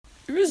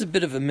There is a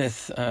bit of a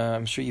myth.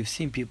 I'm sure you've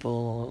seen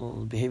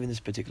people behave in this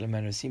particular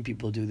manner. I've seen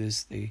people do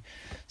this. They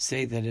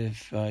say that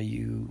if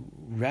you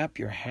wrap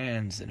your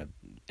hands in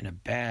a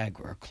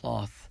bag or a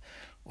cloth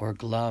or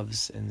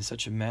gloves in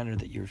such a manner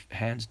that your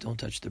hands don't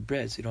touch the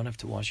bread, so you don't have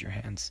to wash your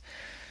hands.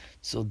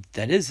 So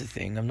that is a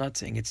thing. I'm not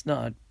saying it's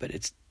not, but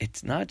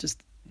it's not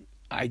just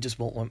I just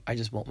won't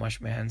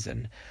wash my hands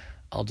and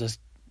I'll just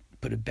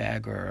put a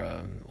bag or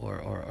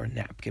a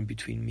napkin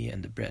between me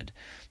and the bread.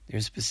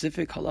 There's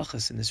specific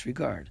halachas in this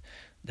regard.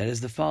 That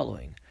is the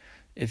following: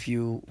 if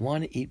you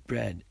want to eat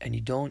bread and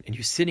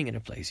you're sitting in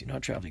a place, you're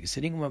not traveling, you're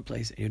sitting in one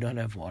place and you don't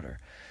have water.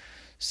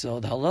 So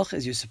the halacha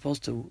is you're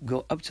supposed to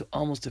go up to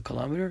almost a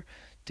kilometer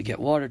to get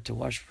water to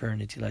wash for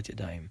netilat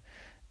yadayim.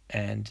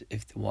 And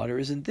if the water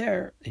isn't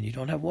there and you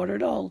don't have water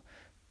at all,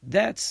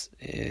 that's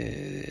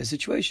a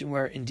situation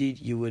where indeed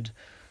you would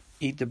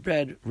eat the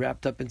bread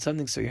wrapped up in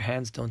something so your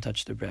hands don't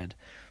touch the bread.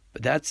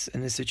 But that's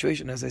in a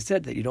situation, as I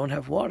said, that you don't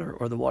have water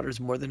or the water is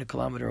more than a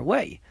kilometer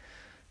away.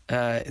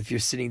 If you're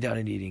sitting down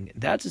and eating,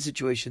 that's a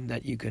situation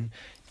that you can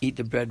eat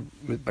the bread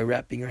by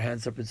wrapping your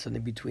hands up in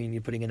something between you,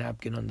 putting a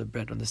napkin on the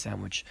bread on the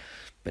sandwich.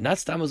 But not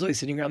stamazoi,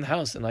 sitting around the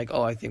house and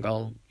I think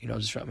I'll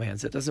just wrap my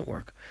hands. That doesn't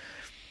work.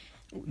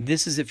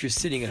 This is if you're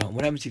sitting at home.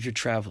 What happens if you're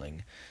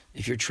traveling?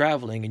 If you're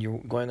traveling and you're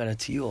going on a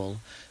tiyul,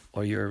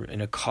 or you're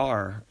in a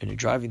car and you're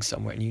driving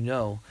somewhere and you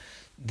know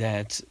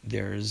that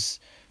there's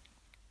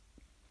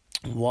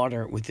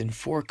water within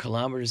 4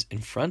 kilometers in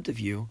front of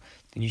you,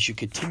 then you should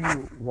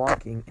continue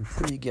walking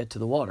until you get to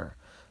the water.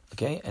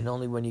 Okay? And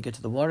only when you get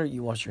to the water,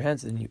 you wash your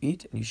hands and then you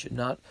eat, and you should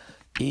not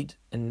eat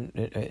in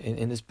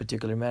this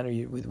particular manner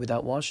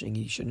without washing.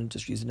 You shouldn't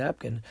just use a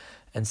napkin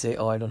and say,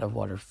 I don't have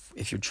water.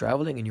 If you're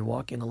traveling and you're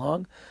walking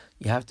along,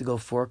 you have to go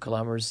 4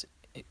 kilometers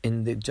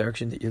in the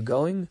direction that you're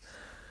going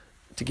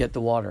to get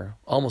the water,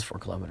 almost 4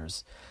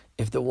 kilometers.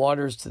 If the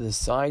water is to the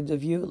side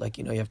of you,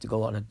 you have to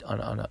go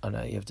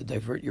you have to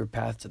divert your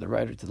path to the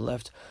right or to the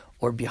left,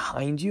 or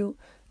behind you.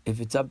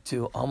 If it's up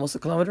to almost a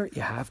kilometer,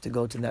 you have to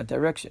go to that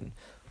direction.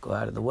 Go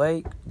out of the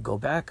way, go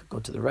back, go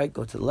to the right,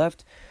 go to the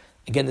left.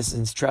 Again, this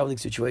is a traveling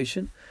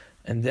situation,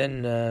 and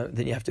then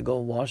you have to go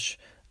wash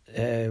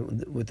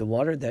with the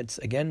water that's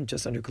again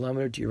just under a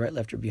kilometer to your right,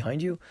 left, or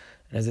behind you.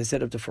 And as I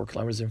said, up to 4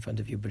 kilometers in front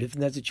of you. But if in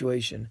that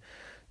situation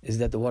is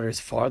that the water is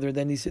farther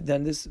than this.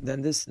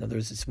 In other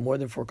words, it's more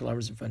than 4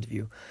 kilometers in front of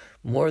you,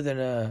 more than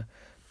a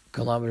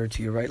kilometer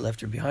to your right,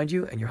 left, or behind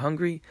you, and you're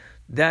hungry,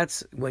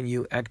 that's when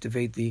you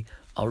activate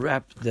I'll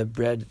wrap the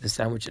bread, the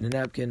sandwich in a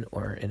napkin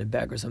or in a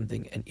bag or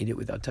something and eat it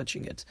without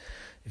touching it.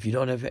 If you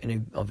don't have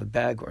any of a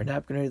bag or a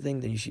napkin or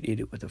anything, then you should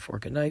eat it with a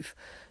fork and knife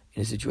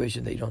in a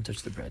situation that you don't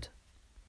touch the bread.